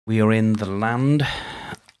We are in the land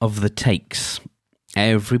of the takes.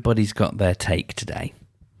 Everybody's got their take today.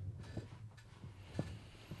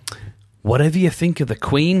 Whatever you think of the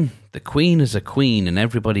Queen is a queen, and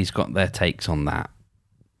everybody's got their takes on that.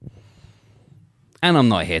 And I'm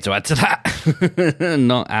not here to add to that.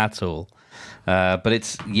 Not at all. But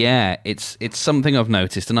it's something I've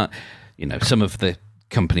noticed, and some of the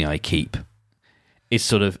company I keep is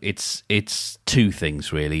sort of it's two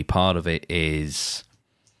things really. Part of it is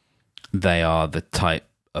they are the type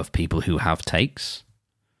of people who have takes,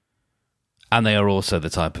 and they are also the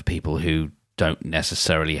type of people who don't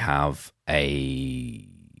necessarily have a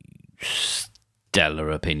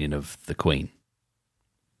stellar opinion of the Queen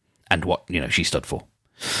and what she stood for,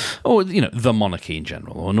 or the monarchy in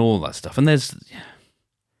general, and all that stuff. And there's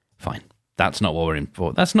fine. That's not what we're in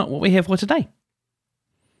for. That's not what we're here for today.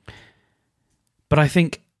 But I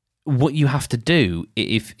think what you have to do,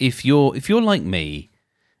 if you're like me,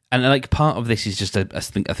 and like part of this is just I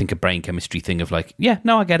think a brain chemistry thing of like, yeah,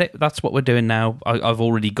 no, I get it. That's what we're doing now. I've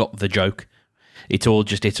already got the joke. It's all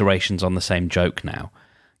just iterations on the same joke now.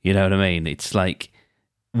 You know what I mean? It's like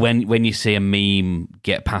when you see a meme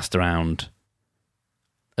get passed around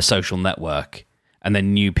a social network and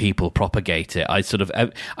then new people propagate it, I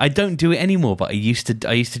don't do it anymore, but I used to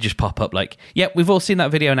just pop up like, yep, we've all seen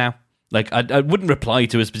that video now. Like I wouldn't reply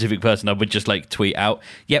to a specific person. I would just like tweet out,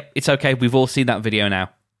 yep, it's okay. We've all seen that video now.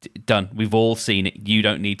 Done. We've all seen it. You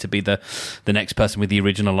don't need to be the next person with the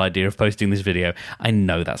original idea of posting this video. I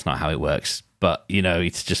know that's not how it works, but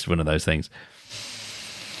it's just one of those things.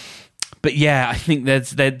 But yeah, I think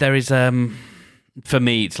there is for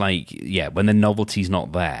me it's like, yeah, when the novelty's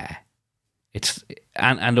not there, it's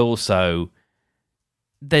and also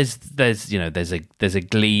there's a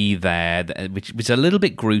glee there which is a little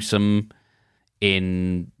bit gruesome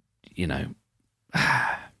in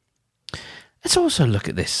let's also look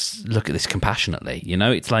at this compassionately.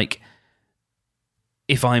 It's like,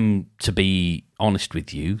 if I'm to be honest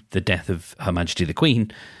with you, the death of Her Majesty the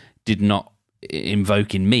Queen did not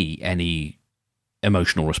invoke in me any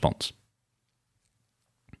emotional response.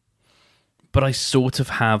 But I sort of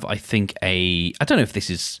have, I think, I don't know if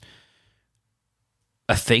this is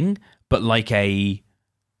a thing, but like a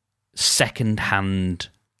second-hand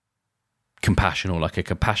compassion, or like a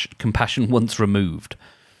compassion once removed,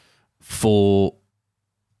 for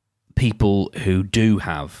people who do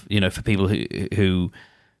have, for people who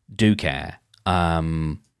do care.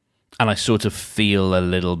 And I sort of feel a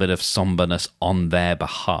little bit of somberness on their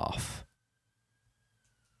behalf.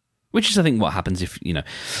 Which is, I think, what happens if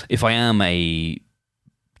I am a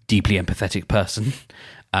deeply empathetic person,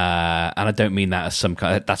 and I don't mean that as some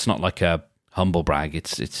kind. That's not like a humble brag.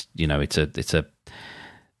 It's if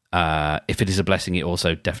it is a blessing, it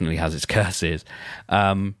also definitely has its curses.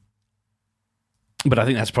 But I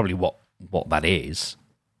think that's probably what that is.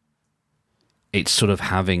 It's sort of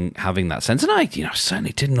having that sense, and I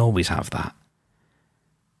certainly didn't always have that.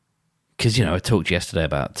 Because I talked yesterday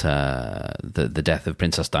about the death of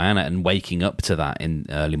Princess Diana, and waking up to that in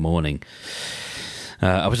early morning.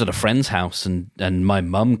 I was at a friend's house, and my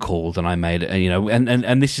mum called, and I made it.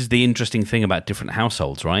 And this is the interesting thing about different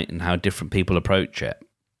households, right? And how different people approach it.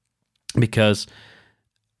 Because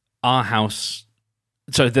our house,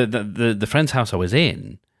 so the friend's house I was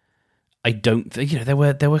in, I don't think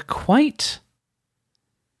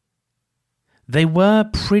they were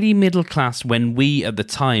pretty middle class when we at the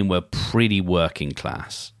time were pretty working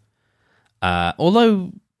class.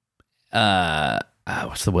 Although,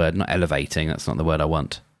 what's the word? Not elevating. That's not the word I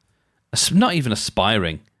want. Not even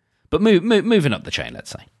aspiring, but moving up the chain.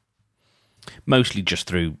 Let's say, mostly just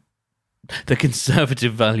through the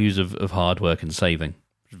conservative values of hard work and saving.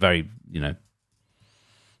 Very,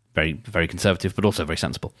 very, very conservative, but also very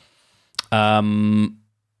sensible.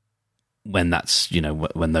 When that's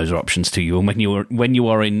when those are options to you, and when you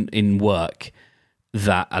are in work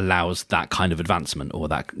that allows that kind of advancement, or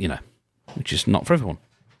that which is not for everyone.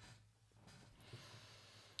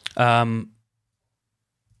 But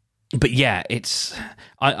yeah, it's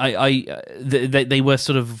they were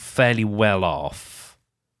sort of fairly well off,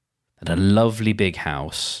 at a lovely big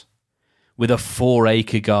house with a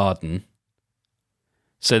 4-acre garden.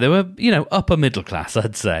 So they were, upper middle class,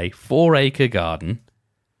 I'd say. 4-acre garden.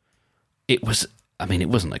 It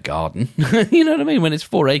wasn't a garden. You know what I mean? When it's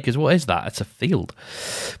 4 acres, what is that? It's a field.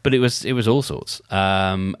 But it was all sorts.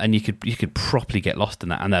 And you could properly get lost in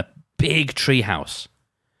that. And a big tree house.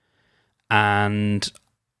 And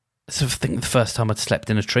I sort of think the first time I'd slept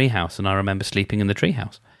in a tree house, and I remember sleeping in the tree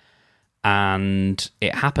house. And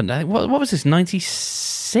it happened. What was this?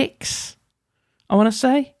 96? I want to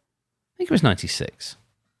say. I think it was 96.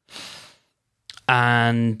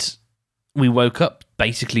 And we woke up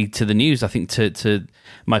basically to the news, I think to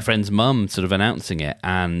my friend's mum sort of announcing it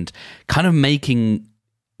and kind of making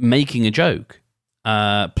a joke,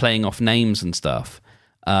 playing off names and stuff.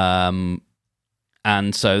 And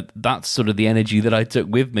so that's sort of the energy that I took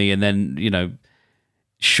with me. And then,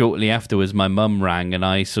 shortly afterwards, my mum rang and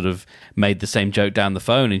I sort of made the same joke down the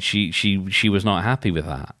phone, and she was not happy with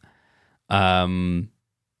that.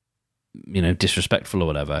 Disrespectful or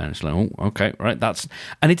whatever. And it's like, oh, okay, right.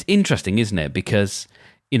 And it's interesting, isn't it? Because,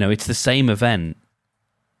 it's the same event,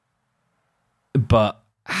 but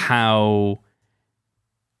how,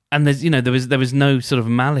 and there's, there was no sort of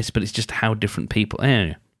malice, but it's just how different people,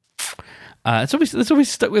 it's always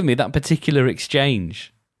stuck with me, that particular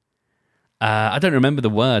exchange. I don't remember the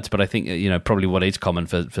words, but I think, probably what is common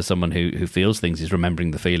for someone who feels things is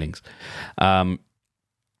remembering the feelings. And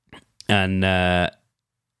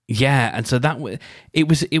so it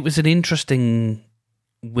was an interesting,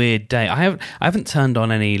 weird day. I haven't turned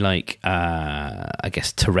on any I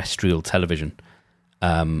guess terrestrial television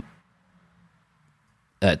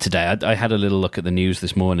today. I had a little look at the news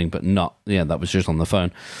this morning, but that was just on the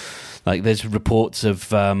phone. There's reports of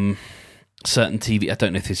certain TV. I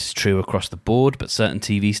don't know if this is true across the board, but certain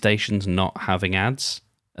TV stations not having ads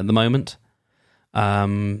at the moment,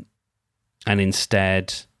 and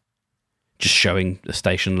instead just showing the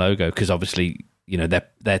station logo, because obviously,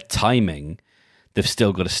 their timing, they've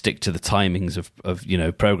still got to stick to the timings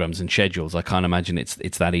of programs and schedules. I can't imagine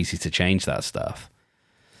it's that easy to change that stuff.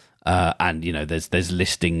 And there's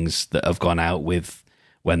listings that have gone out with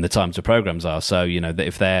when the times of programs are. So that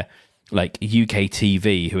if they're like UK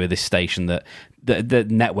TV, who are this station that the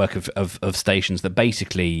network of stations that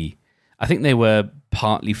basically, I think they were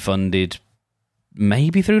partly funded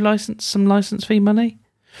maybe through some license fee money.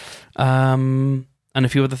 And a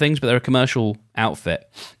few other things, but they're a commercial outfit,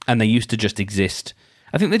 and they used to just exist.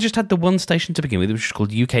 I think they just had the one station to begin with, which was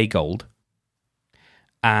called UK Gold,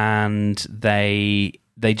 and they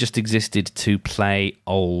just existed to play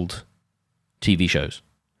old TV shows.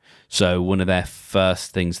 So one of their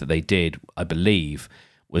first things that they did, I believe,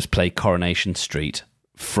 was play Coronation Street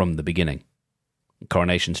from the beginning.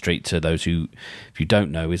 Coronation Street, to those who, if you don't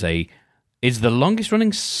know, is the longest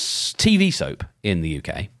running TV soap in the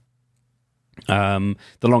UK. The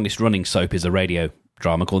longest running soap is a radio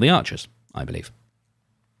drama called The Archers, I believe.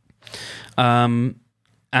 And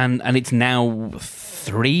it's now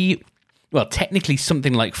technically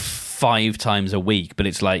something like 5 times a week, but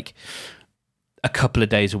it's like a couple of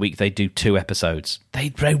days a week they do 2 episodes.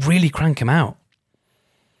 They really crank them out.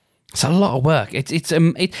 It's a lot of work. It's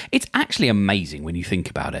actually amazing when you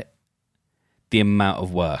think about it, the amount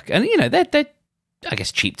of work. And they're I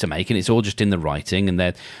guess cheap to make, and it's all just in the writing, and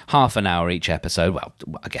they're half an hour each episode. Well,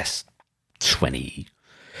 I guess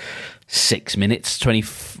 26 minutes,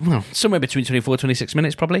 somewhere between 24 26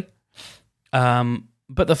 minutes probably.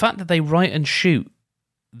 But the fact that they write and shoot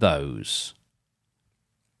those,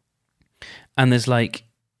 and there's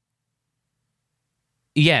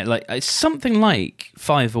it's something like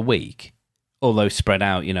 5 a week, although spread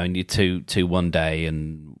out, and you two one day,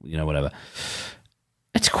 and whatever.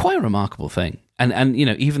 It's quite a remarkable thing. And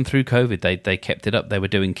even through COVID, they kept it up. They were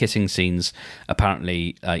doing kissing scenes,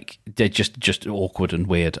 apparently, they're just awkward and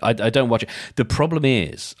weird. I don't watch it. The problem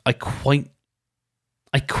is, I quite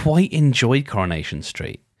enjoyed Coronation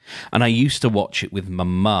Street, and I used to watch it with my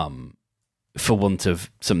mum for want of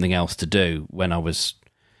something else to do when I was,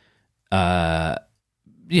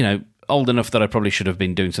 old enough that I probably should have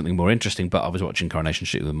been doing something more interesting, but I was watching Coronation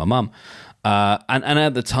Street with my mum. And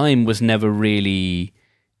at the time was never really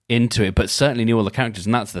into it, but certainly knew all the characters.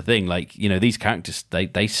 And that's the thing, these characters,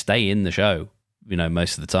 they stay in the show,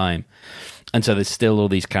 most of the time. And so there's still all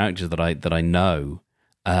these characters that I know.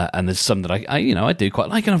 And there's some that I do quite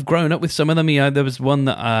like, and I've grown up with some of them. There was one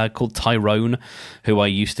that called Tyrone, who I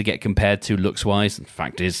used to get compared to looks-wise. The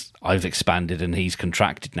fact is, I've expanded and he's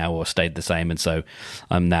contracted now or stayed the same, and so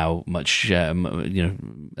I'm now much, a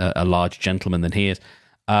large gentleman than he is.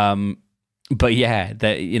 But yeah,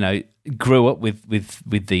 that grew up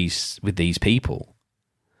with these people,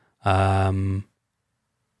 and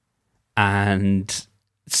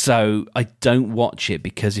so I don't watch it,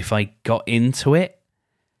 because if I got into it,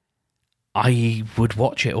 I would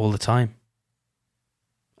watch it all the time.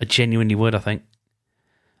 I genuinely would, I think.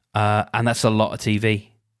 And that's a lot of TV.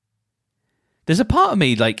 There's a part of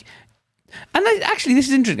me actually, this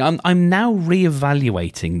is interesting. I'm now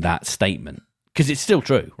reevaluating that statement, because it's still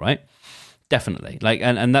true, right? Definitely.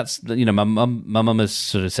 And that's, my mum has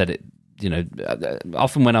sort of said it,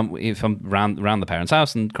 often if I'm around the parents'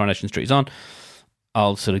 house and Coronation Street is on,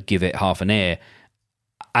 I'll sort of give it half an ear.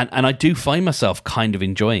 and I do find myself kind of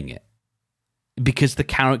enjoying it because the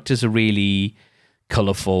characters are really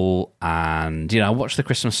colourful, and I watched the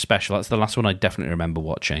Christmas special. That's the last one I definitely remember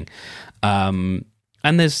watching. And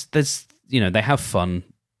there's they have fun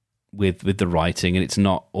with the writing, and it's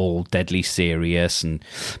not all deadly serious,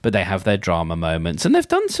 but they have their drama moments, and they've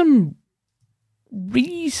done some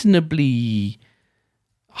reasonably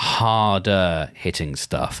harder hitting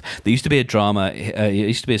stuff. There used to be a drama, it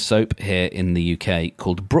used to be a soap here in the UK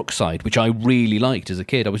called Brookside, which I really liked as a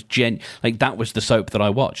kid. I was that was the soap that I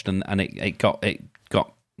watched, and it got it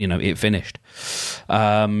finished.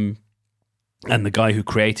 And the guy who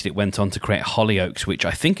created it went on to create Hollyoaks, which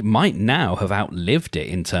I think might now have outlived it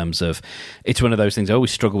in terms of, it's one of those things, I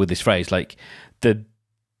always struggle with this phrase, like the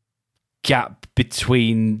gap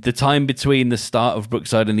between the time between the start of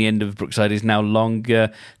Brookside and the end of Brookside is now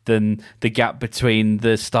longer than the gap between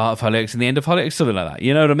the start of Hollyoaks and the end of Hollyoaks, something like that.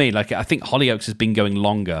 You know what I mean? Like, I think Hollyoaks has been going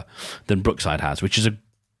longer than Brookside has, which is a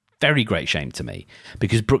very great shame to me,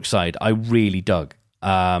 because Brookside I really dug.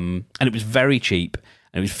 And it was very cheap,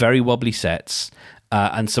 and it was very wobbly sets,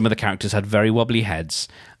 and some of the characters had very wobbly heads,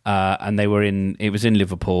 and it was in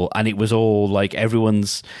Liverpool, and it was all like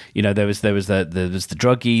everyone's, there was the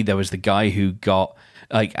druggie, there was the guy who got,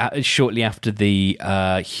 like, shortly after the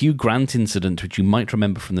Hugh Grant incident, which you might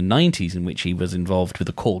remember from the 90s, in which he was involved with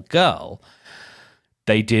a call girl.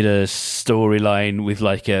 They did a storyline with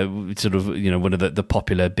like a sort of one of the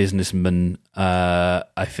popular businessmen,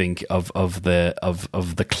 I think of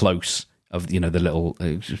the close of the little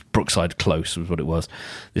Brookside Close was what it was,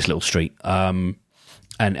 this little street, and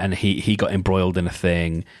he got embroiled in a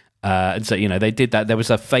thing, and so they did that. There was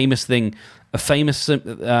a famous storyline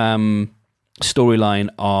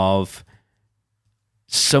of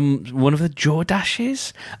one of the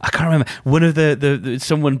Jordashes, I can't remember, one of the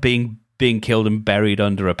someone being killed and buried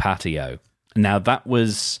under a patio. Now that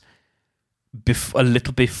was a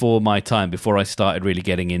little before my time, before I started really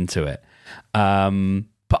getting into it.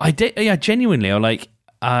 But I did, genuinely,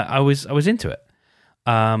 I was into it.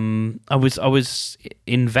 I was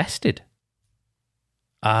invested.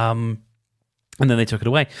 And then they took it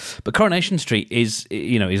away. But Coronation Street is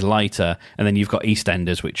lighter, and then you've got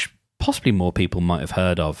EastEnders, which possibly more people might have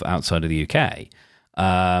heard of outside of the UK.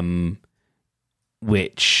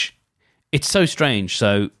 Which, it's so strange.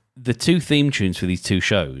 So the two theme tunes for these two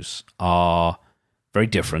shows are very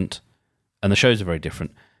different, and the shows are very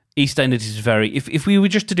different. EastEnders is very, if we were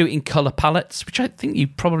just to do it in colour palettes, which I think you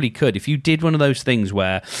probably could, if you did one of those things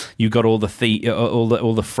where you got all the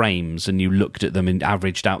frames and you looked at them and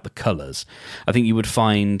averaged out the colours, I think you would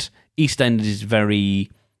find EastEnders is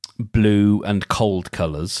very blue and cold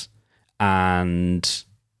colours, and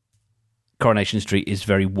Coronation Street is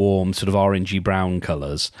very warm, sort of orangey brown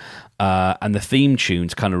colours, and the theme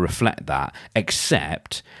tunes kind of reflect that,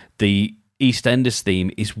 except the EastEnders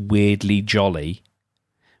theme is weirdly jolly,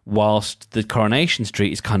 whilst the Coronation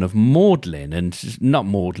Street is kind of maudlin, and not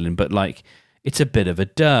maudlin, but like it's a bit of a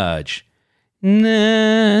dirge.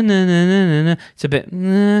 Nah, nah, nah, nah, nah. It's a bit,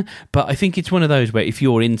 nah. But I think it's one of those where if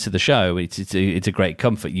you're into the show, it's a great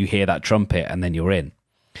comfort. You hear that trumpet and then you're in.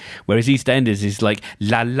 Whereas EastEnders is like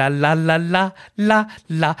la la la la la la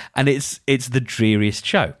la, and it's the dreariest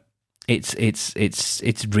show.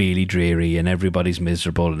 It's really dreary, and everybody's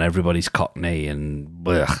miserable, and everybody's cockney, and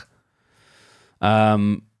blech.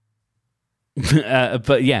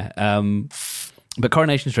 But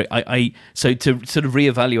Coronation Street, I so to sort of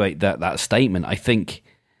reevaluate that statement, I think,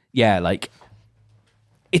 like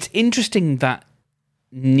it's interesting that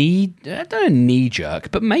knee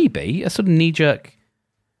jerk, but maybe a sort of knee jerk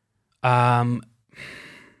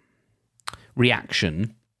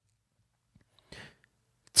reaction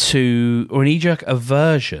to, or a knee jerk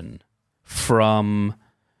aversion from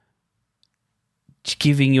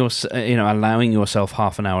giving allowing yourself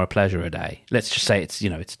half an hour of pleasure a day. Let's just say it's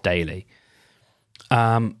it's daily.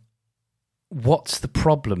 What's the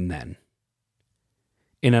problem then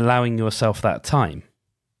in allowing yourself that time?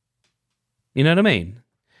 You know what I mean?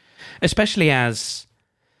 Especially as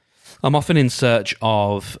I'm often in search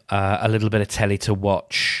of a little bit of telly to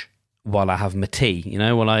watch while I have my tea.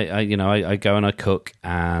 While I go and I cook,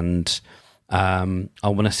 and I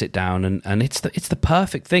want to sit down, and it's the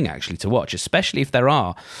perfect thing actually to watch, especially if there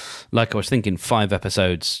are, like I was thinking, 5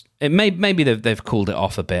 episodes. Maybe they've cooled it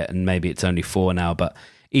off a bit, and maybe it's only 4 now. But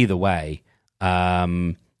either way,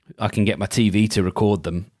 I can get my TV to record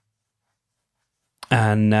them,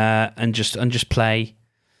 and just play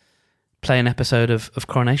an episode of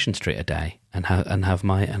Coronation Street a day, and have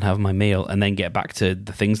my meal, and then get back to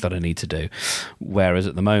the things that I need to do. Whereas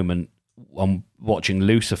at the moment, I'm watching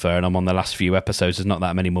Lucifer, and I'm on the last few episodes. There's not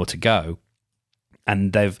that many more to go.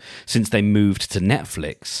 And since they moved to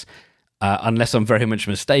Netflix, unless I'm very much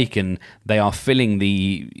mistaken, they are filling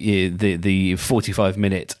the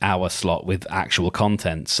 45-minute hour slot with actual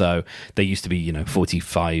content. So they used to be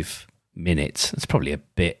 45 minutes. It's probably a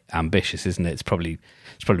bit ambitious, isn't it? It's probably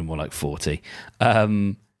more like 40.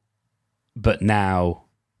 But now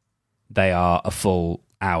they are a full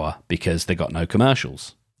hour because they got no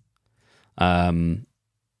commercials. And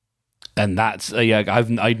that's I've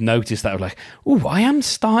noticed that. I'm like, oh, I am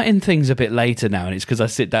starting things a bit later now, and it's because I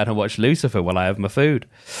sit down and watch Lucifer while I have my food.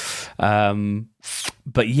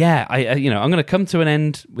 But yeah, I'm going to come to an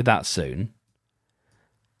end with that soon.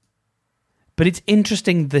 But it's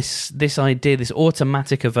interesting, this idea, this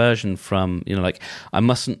automatic aversion from I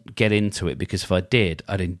mustn't get into it because if I did,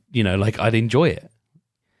 I'd enjoy it,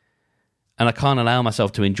 and I can't allow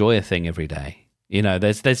myself to enjoy a thing every day.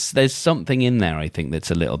 There's something in there, I think,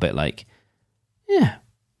 that's a little bit like, yeah,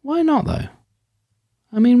 why not though?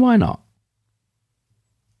 I mean, why not?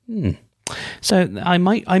 So I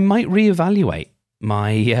might reevaluate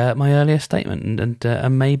my my earlier statement,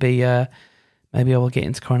 and maybe I will get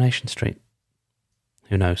into Coronation Street.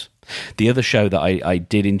 Who knows? The other show that I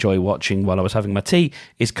did enjoy watching while I was having my tea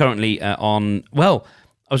is currently on. Well,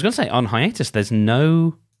 I was going to say on hiatus. There's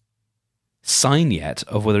no sign yet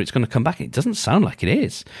of whether it's going to come back. It doesn't sound like it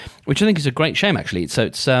is, which I think is a great shame, actually. So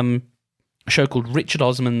it's a show called Richard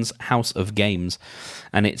Osman's House of Games,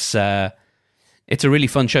 and it's a really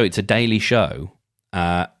fun show. It's a daily show.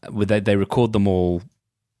 They record them all.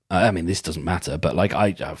 I mean, this doesn't matter, but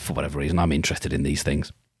for whatever reason, I'm interested in these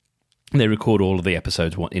things. They record all of the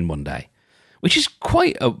episodes in one day, which is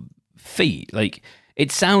quite a feat.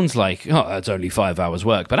 It sounds like, oh, that's only 5 hours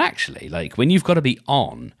work, but actually, when you've got to be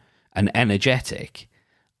on and energetic,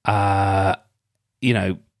 half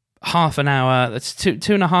an hour, that's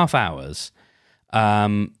 2.5 hours,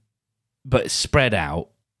 but spread out.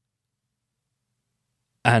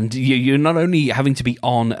 And you're not only having to be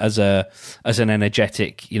on as an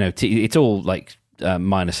energetic, it's all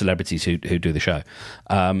minor celebrities who do the show.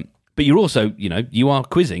 But you're also, you are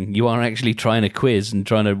quizzing. You are actually trying to quiz and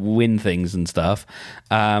trying to win things and stuff,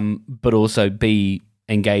 but also be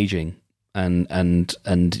engaging and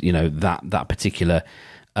that particular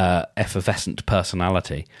effervescent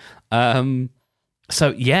personality.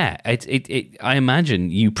 So yeah, I imagine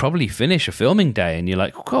you probably finish a filming day and you're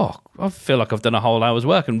like, oh, I feel like I've done a whole hour's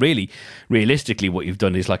work, and really, realistically, what you've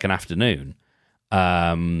done is like an afternoon.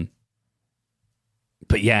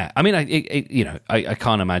 But yeah, I mean, I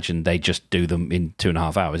can't imagine they just do them in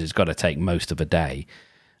 2.5 hours. It's got to take most of a day.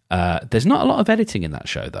 There's not a lot of editing in that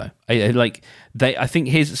show, though. I think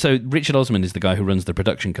Richard Osman is the guy who runs the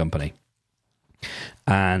production company,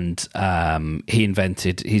 and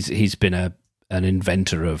he's been an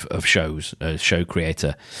inventor of shows, a show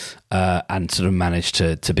creator, and sort of managed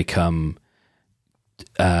to become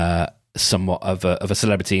somewhat of a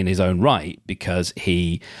celebrity in his own right, because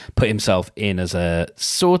he put himself in as a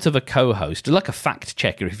sort of a co-host, like a fact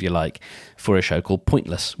checker, if you like, for a show called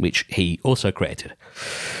Pointless, which he also created,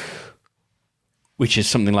 which is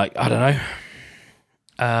something like, I don't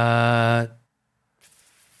know,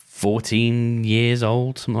 14 years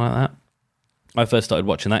old, something like that. I first started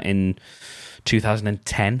watching that in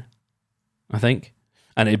 2010, I think,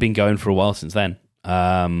 and it had been going for a while since then.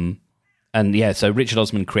 And yeah, so Richard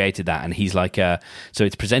Osman created that, and he's like, so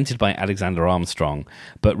it's presented by Alexander Armstrong,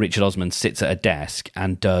 but Richard Osman sits at a desk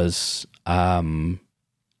and does,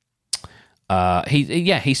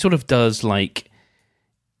 he sort of does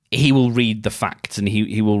he will read the facts, and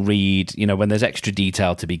he will read, when there's extra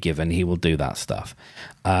detail to be given, he will do that stuff.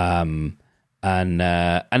 And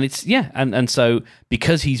it's, and so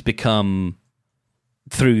because he's become,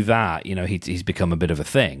 through that, he's become a bit of a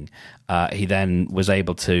thing. He then was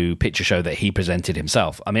able to pitch a show that he presented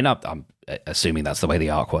himself. I mean, I'm assuming that's the way the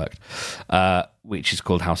arc worked, which is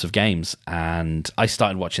called House of Games. And I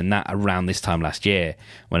started watching that around this time last year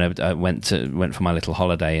when I went for my little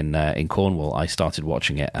holiday in Cornwall. I started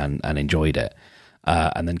watching it and enjoyed it,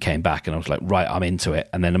 and then came back and I was like, right, I'm into it.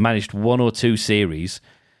 And then I managed 1 or 2 series,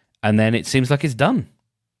 and then it seems like it's done.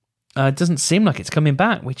 It doesn't seem like it's coming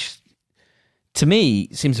back, which, to me,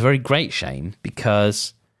 seems a very great shame,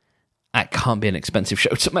 because that can't be an expensive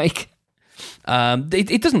show to make.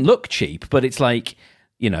 It doesn't look cheap, but it's like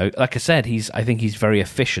I said, I think he's very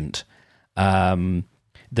efficient.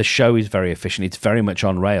 The show is very efficient. It's very much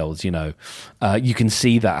on rails. You can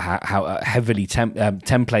see that how heavily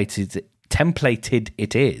templated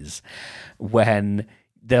it is when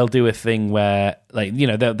they'll do a thing where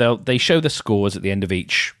they show the scores at the end of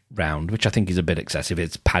each round, which I think is a bit excessive.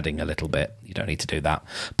 It's padding a little bit. You don't need to do that,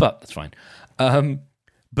 but that's fine.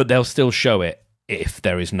 But they'll still show it if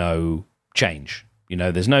there is no change.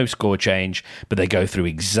 There's no score change, but they go through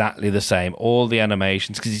exactly the same, all the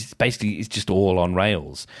animations, because it's just all on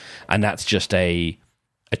rails. And that's just a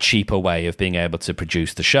cheaper way of being able to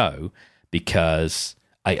produce the show, because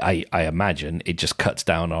I imagine it just cuts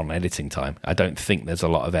down on editing time. I don't think there's a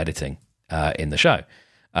lot of editing in the show.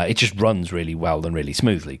 It just runs really well and really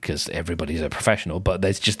smoothly because everybody's a professional, but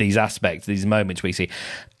there's just these aspects, these moments where you see,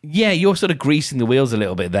 yeah, you're sort of greasing the wheels a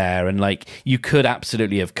little bit there, and like you could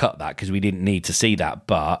absolutely have cut that because we didn't need to see that,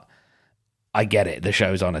 but I get it. The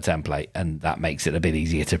show's on a template, and that makes it a bit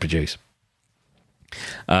easier to produce.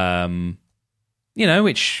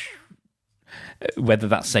 Which, whether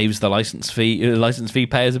that saves the license fee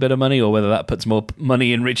payers a bit of money, or whether that puts more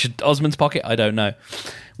money in Richard Osman's pocket, I don't know.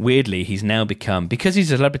 Weirdly, he's now become, because he's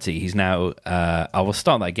a celebrity, he's now, I will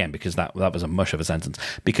start that again because that was a mush of a sentence.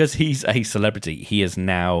 Because he's a celebrity, he is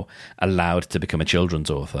now allowed to become a children's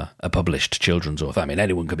author, a published children's author. I mean,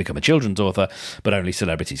 anyone can become a children's author, but only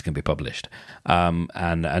celebrities can be published.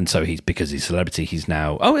 And so because he's a celebrity, he's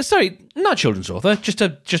now, not children's author, just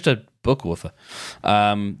a book author.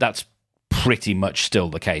 That's pretty much still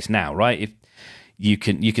the case now, right? If you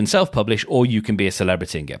can self-publish, or you can be a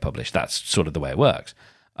celebrity and get published. That's sort of the way it works.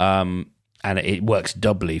 And it works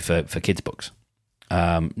doubly for kids' books.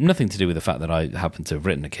 Nothing to do with the fact that I happen to have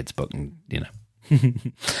written a kids' book, and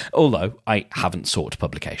although I haven't sought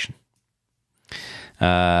publication.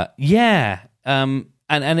 And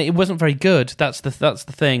it wasn't very good. That's the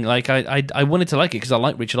thing. Like I wanted to like it because I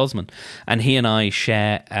like Richard Osman, and he and I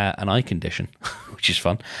share an eye condition, which is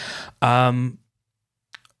fun.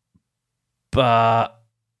 But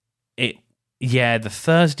the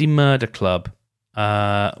Thursday Murder Club,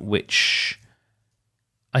 which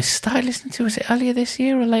I started listening to, was it earlier this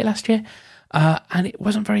year or late last year? And it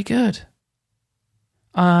wasn't very good.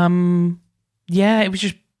 It was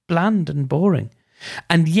just bland and boring.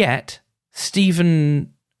 And yet,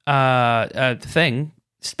 Steven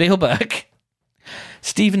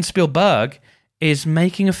Spielberg is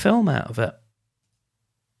making a film out of it.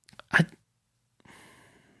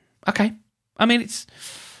 Okay. I mean, it's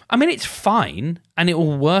fine, and it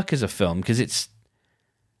will work as a film because it's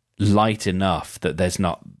light enough that there's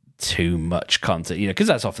not too much content, because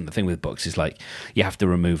that's often the thing with books, is like you have to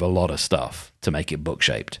remove a lot of stuff to make it book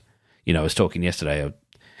shaped. I was talking yesterday,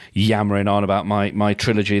 yammering on about my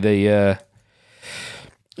trilogy, the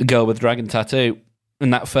Girl with Dragon Tattoo.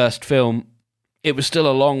 In that first film, it was still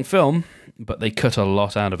a long film, but they cut a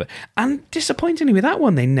lot out of it. And disappointingly with that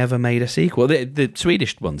one, they never made a sequel. The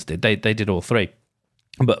Swedish ones did. They did all three.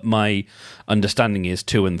 But my understanding is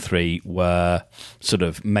 2 and 3 were sort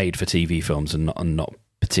of made for TV films and not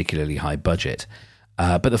particularly high budget.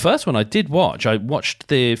 But the first one I did watch. I watched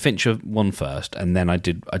the Fincher one first, and then I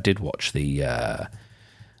did watch the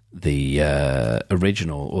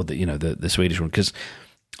original, or the Swedish one, because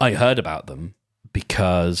I heard about them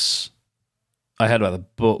because I heard about the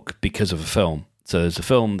book because of a film. So there's a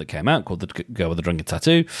film that came out called The Girl with the Drunken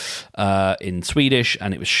Tattoo in Swedish,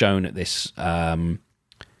 and it was shown at this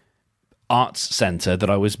arts centre that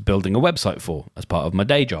I was building a website for as part of my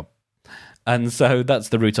day job. And so that's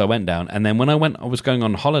the route I went down. And then when I was going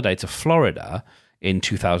on holiday to Florida in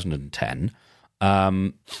 2010,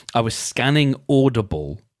 I was scanning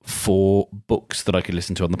Audible for books that I could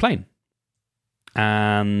listen to on the plane.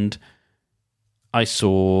 And I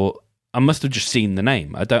must have just seen the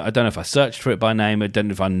name. I don't know if I searched for it by name. I don't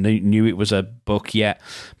know if I knew it was a book yet.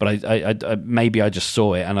 But I maybe I just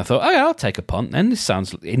saw it and I thought, I'll take a punt. And this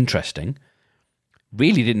sounds interesting.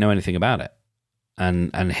 Really didn't know anything about it,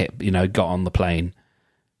 and hit got on the plane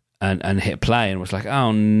and hit play and was like,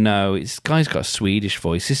 oh no, this guy's got a Swedish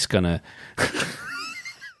voice. This is gonna,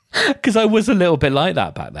 because I was a little bit like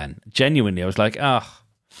that back then. Genuinely, I was like,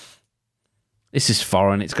 this is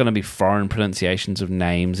foreign. It's going to be foreign pronunciations of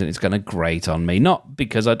names, and it's going to grate on me. Not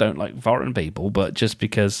because I don't like foreign people, but just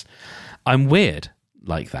because I'm weird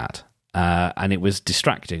like that. And it was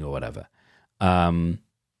distracting or whatever.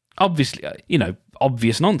 Obviously,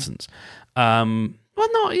 obvious nonsense. Well,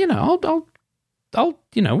 not, I'll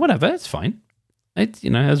whatever. It's fine. It's,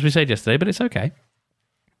 as we said yesterday, but it's okay.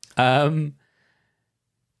 And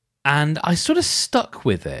I sort of stuck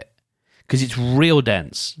with it because it's real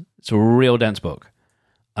dense. It's a real dense book.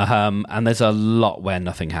 And there's a lot where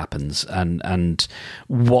nothing happens. And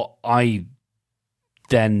what I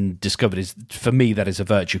then discovered is, for me, that is a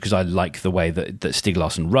virtue because I like the way that Stieg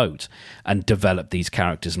Larsson wrote and developed these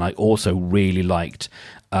characters. And I also really liked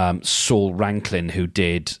Saul Ranklin, who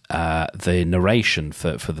did the narration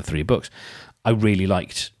for the 3 books. I really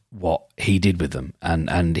liked what he did with them.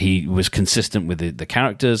 And he was consistent with the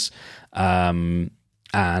characters.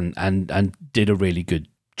 and did a really good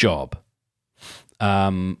job.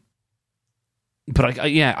 But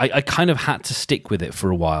I kind of had to stick with it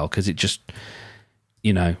for a while because it just,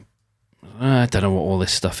 I don't know what all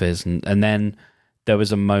this stuff is. And then there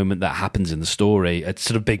was a moment that happens in the story, a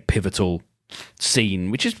sort of big pivotal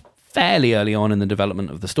scene, which is fairly early on in the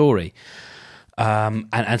development of the story,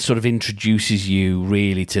 and sort of introduces you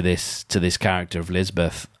really to this character of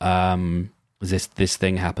Lisbeth. This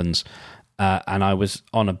thing happens, and I was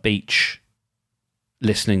on a beach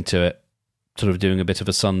listening to it, sort of doing a bit of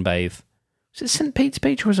a sunbathe. Was it St. Pete's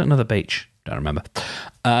Beach or was it another beach? Don't remember.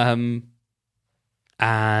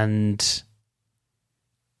 And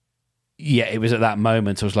yeah, it was at that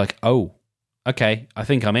moment I was like, oh, okay, I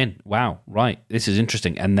think I'm in. Wow, right, this is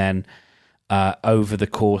interesting. And then over the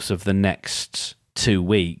course of the next 2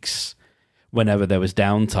 weeks, whenever there was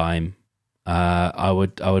downtime, I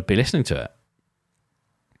would be listening to it.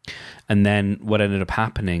 And then what ended up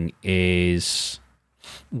happening is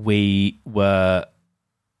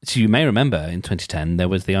so you may remember in 2010 there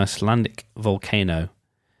was the Icelandic volcano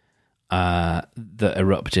that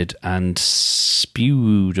erupted and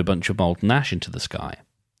spewed a bunch of molten ash into the sky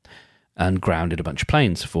and grounded a bunch of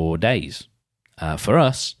planes for days. For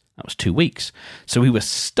us, that was 2 weeks. So we were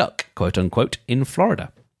stuck, quote unquote, in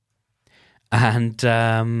Florida. And,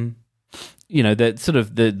 the sort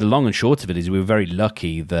of the long and short of it is we were very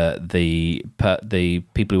lucky that the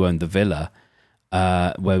people who owned the villa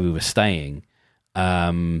where we were staying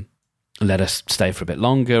let us stay for a bit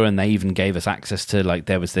longer, and they even gave us access to, like,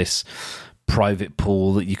 there was this private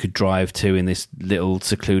pool that you could drive to in this little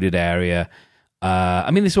secluded area.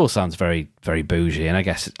 I mean, this all sounds very, very bougie, and I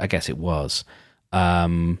guess it was.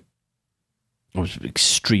 I was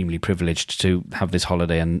extremely privileged to have this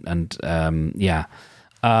holiday, and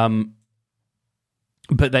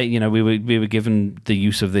but they, we were given the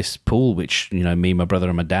use of this pool, which me, my brother,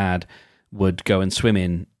 and my dad would go and swim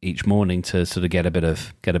in each morning to sort of get a bit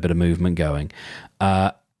of movement going.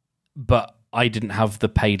 But I didn't have the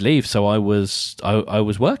paid leave, so I was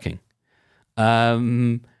working,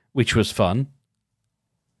 which was fun.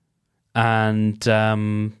 And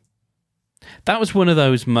that was one of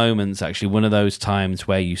those moments, actually, one of those times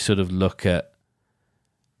where you sort of look at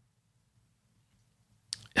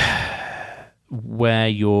where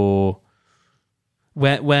your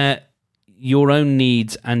own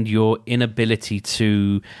needs and your inability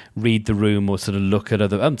to read the room or sort of look at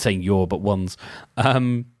other, I'm saying but one's,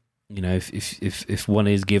 if one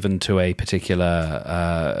is given to a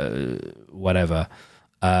particular whatever,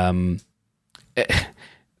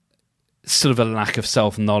 sort of a lack of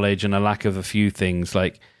self-knowledge and a lack of a few things.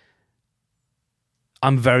 Like,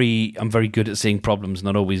 I'm very good at seeing problems,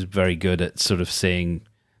 not always very good at sort of seeing,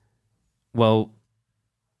 well,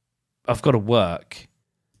 I've got to work.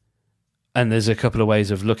 And there's a couple of ways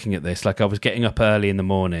of looking at this. Like, I was getting up early in the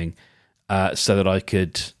morning so that I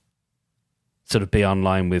could sort of be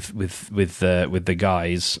online with the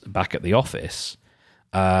guys back at the office.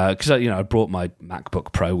 Because I brought my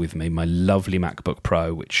MacBook Pro with me, my lovely MacBook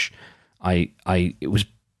Pro, which it was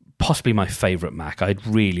possibly my favorite Mac. I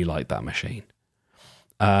really liked that machine.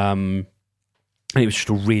 And it was just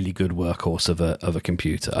a really good workhorse of a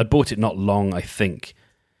computer. I bought it not long, I think.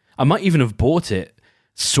 I might even have bought it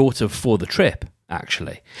sort of for the trip,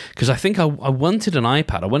 actually, because I think I wanted an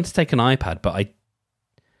iPad. I wanted to take an iPad, but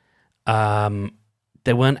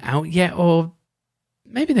they weren't out yet, or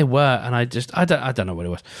maybe they were, and I don't know what it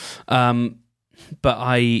was. But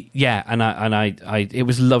it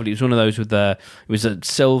was lovely. It was one of those it was a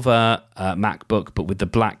silver MacBook, but with the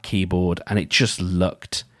black keyboard, and it just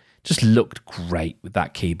looked great with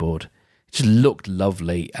that keyboard. It just looked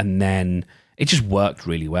lovely, and then it just worked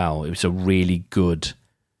really well. It was a really good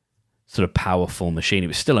sort of powerful machine. It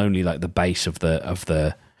was still only like the base of the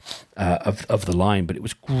line, but it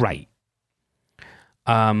was great.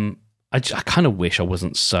 I kind of wish I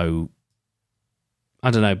wasn't so,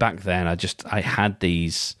 I don't know, back then I had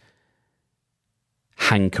these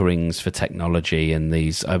hankerings for technology, and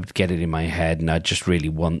I would get it in my head, and I just really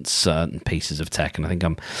want certain pieces of tech, and I think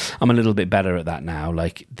I'm a little bit better at that now.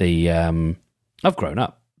 Like I've grown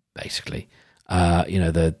up, basically.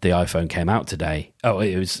 The iPhone came out today.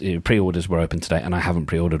 Pre-orders were open today, and I haven't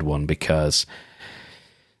pre-ordered one because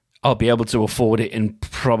I'll be able to afford it in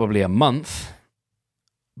probably a month,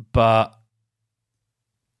 but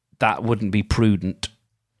that wouldn't be prudent.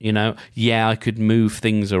 Yeah, I could move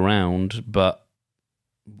things around, but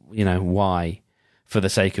why? For the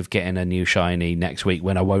sake of getting a new shiny next week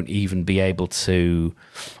when I won't even be able to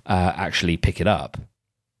actually pick it up.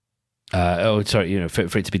 For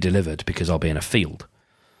it to be delivered because I'll be in a field.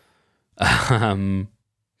 So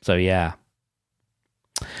yeah.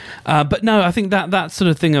 But no, I think that sort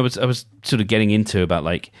of thing I was sort of getting into about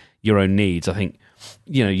like your own needs. I think,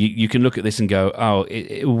 you can look at this and go, oh,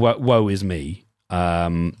 woe is me.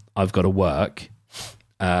 I've got to work.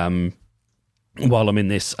 While I'm in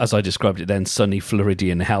this, as I described it then, sunny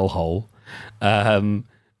Floridian hellhole.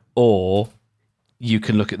 Or you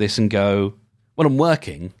can look at this and go, well, I'm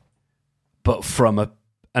working, but from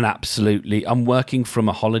I'm working from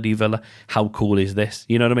a holiday villa. How cool is this?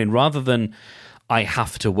 You know what I mean? Rather than I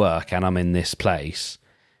have to work and I'm in this place.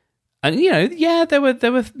 And, there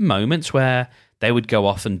were moments where they would go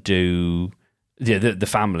off and do, the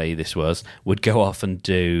family, would go off and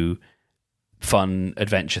do fun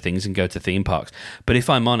adventure things and go to theme parks. But if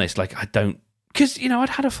I'm honest, like I don't, because, I'd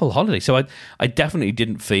had a full holiday. So I definitely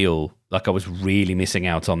didn't feel like I was really missing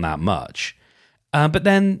out on that much. But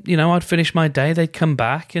then, I'd finish my day, they'd come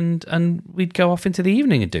back and we'd go off into the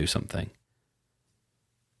evening and do something.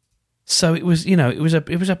 So it was, it was a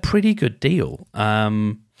pretty good deal.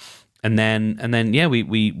 And then, yeah,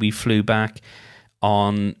 we flew back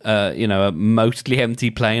on, a mostly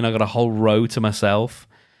empty plane. I got a whole row to myself.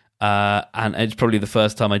 And it's probably the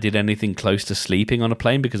first time I did anything close to sleeping on a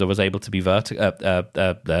plane because I was able to be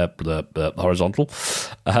horizontal.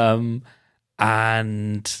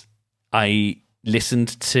 And I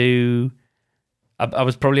listened to. I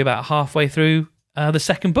was probably about halfway through the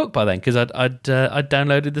second book by then because I'd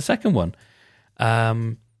downloaded the second one.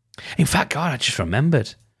 In fact, God, I just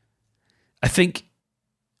remembered. I think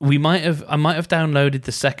I might have downloaded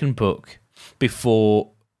the second book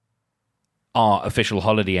before our official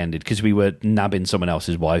holiday ended because we were nabbing someone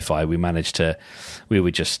else's Wi-Fi. We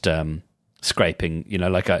were just scraping,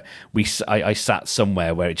 I sat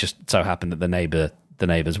somewhere where it just so happened that the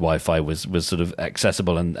neighbor's Wi-Fi was sort of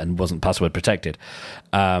accessible and wasn't password protected.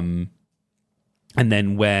 And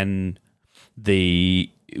then when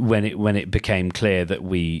it became clear that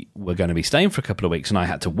we were going to be staying for a couple of weeks and I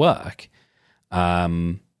had to work,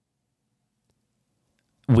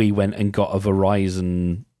 we went and got a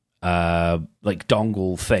Verizon like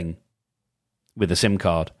dongle thing with a SIM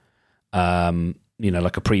card,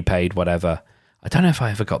 like a prepaid whatever. I don't know if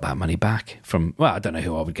I ever got that money back from. Well, I don't know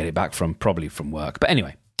who I would get it back from. Probably from work. But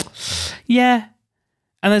anyway, yeah.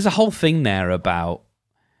 And there's a whole thing there about,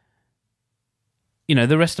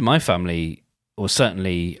 the rest of my family, or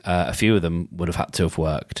certainly a few of them would have had to have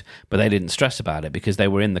worked, but they didn't stress about it because they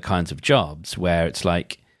were in the kinds of jobs where it's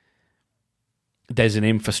like there's an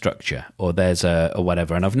infrastructure or there's a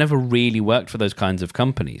whatever. And I've never really worked for those kinds of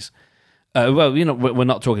companies. We're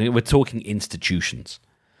not talking. We're talking institutions,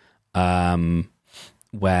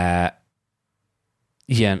 where,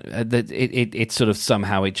 it sort of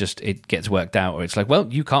somehow it gets worked out, or it's like,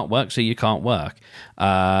 well, you can't work, so you can't work,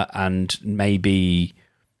 and maybe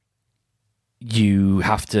you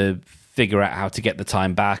have to figure out how to get the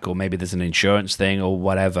time back, or maybe there's an insurance thing or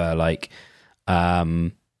whatever.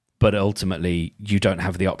 But ultimately, you don't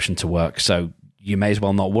have the option to work, so you may as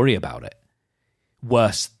well not worry about it.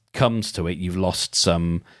 Worst comes to it, you've lost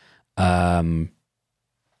some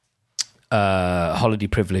holiday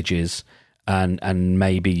privileges, and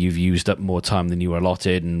maybe you've used up more time than you were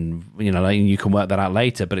allotted, and you can work that out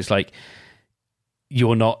later. But it's like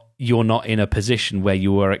you're not in a position where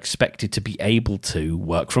you are expected to be able to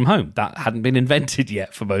work from home. That hadn't been invented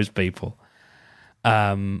yet for most people.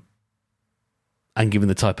 And given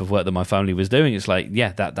the type of work that my family was doing, it's like,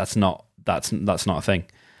 yeah, that's not a thing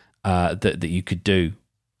that you could do.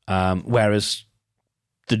 Whereas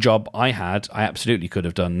the job I had, I absolutely could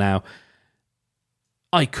have done. Now,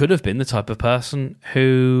 I could have been the type of person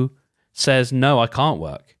who says, no, I can't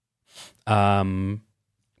work.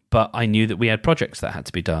 But I knew that we had projects that had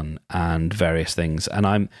to be done and various things. And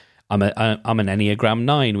I'm an Enneagram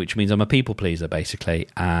 9, which means I'm a people pleaser, basically.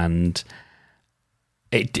 And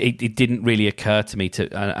it didn't really occur to me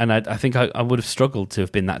and I think I would have struggled to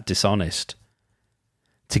have been that dishonest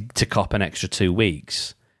to cop an extra 2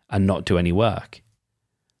 weeks and not do any work.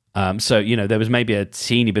 So, there was maybe a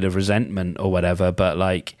teeny bit of resentment or whatever, but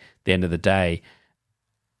like at the end of the day,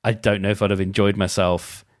 I don't know if I'd have enjoyed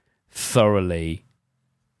myself thoroughly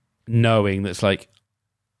knowing that's like,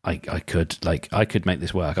 I could make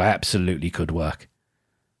this work. I absolutely could work.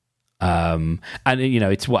 And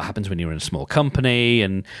it's what happens when you're in a small company,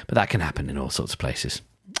 but that can happen in all sorts of places.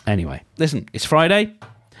 Anyway, listen, it's Friday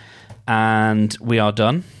and we are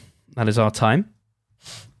done. That is our time.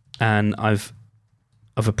 And I've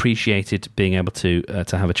appreciated being able to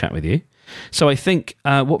have a chat with you. So I think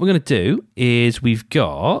what we're going to do is we've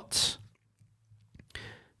got.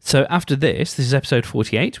 So after this is episode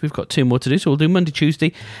 48. We've got 2 more to do. So we'll do Monday,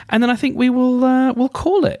 Tuesday, and then I think we'll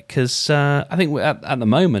call it because I think at the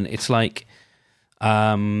moment it's like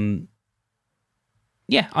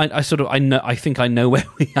Yeah, I think I know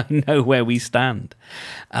where we stand,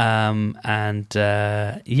 yeah,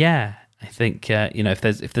 I think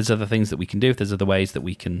if there's other things that we can do, if there's other ways that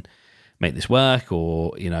we can make this work,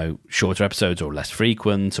 or shorter episodes or less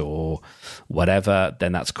frequent or whatever,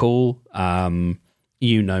 then that's cool.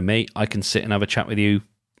 You know me, I can sit and have a chat with you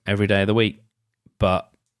every day of the week,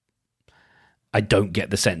 but I don't get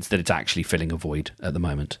the sense that it's actually filling a void at the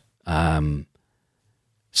moment.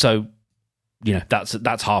 So.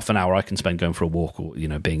 That's half an hour I can spend going for a walk, or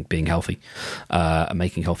being healthy and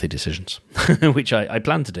making healthy decisions, which I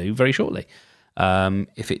plan to do very shortly.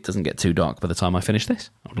 If it doesn't get too dark by the time I finish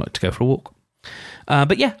this, I would like to go for a walk.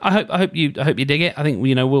 But yeah, I hope you dig it. I think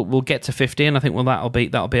we'll get to 50, and I think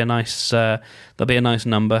that'll be a nice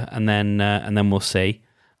number, and then we'll see.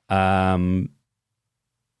 I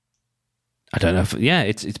don't know if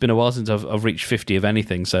it's been a while since I've reached 50 of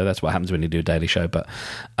anything, so that's what happens when you do a daily show. But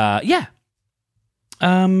yeah.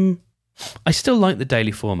 I still like the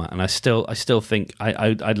daily format, and I still think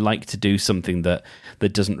I'd like to do something that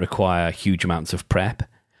doesn't require huge amounts of prep,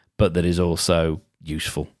 but that is also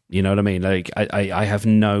useful. You know what I mean? Like I have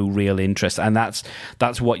no real interest, and that's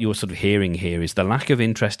what you're sort of hearing here, is the lack of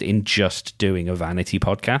interest in just doing a vanity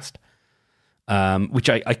podcast, which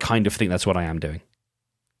I kind of think that's what I am doing.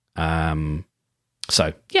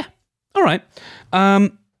 So yeah, all right. Well,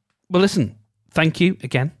 listen, thank you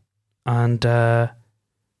again, and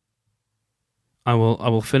I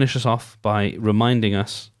will finish us off by reminding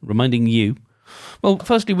you, well,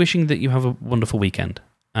 firstly, wishing that you have a wonderful weekend,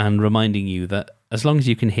 and reminding you that as long as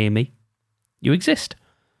you can hear me, you exist.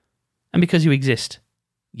 And because you exist,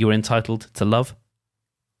 you are entitled to love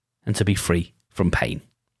and to be free from pain.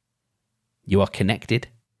 You are connected,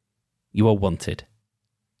 you are wanted,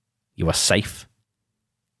 you are safe,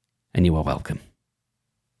 and you are welcome.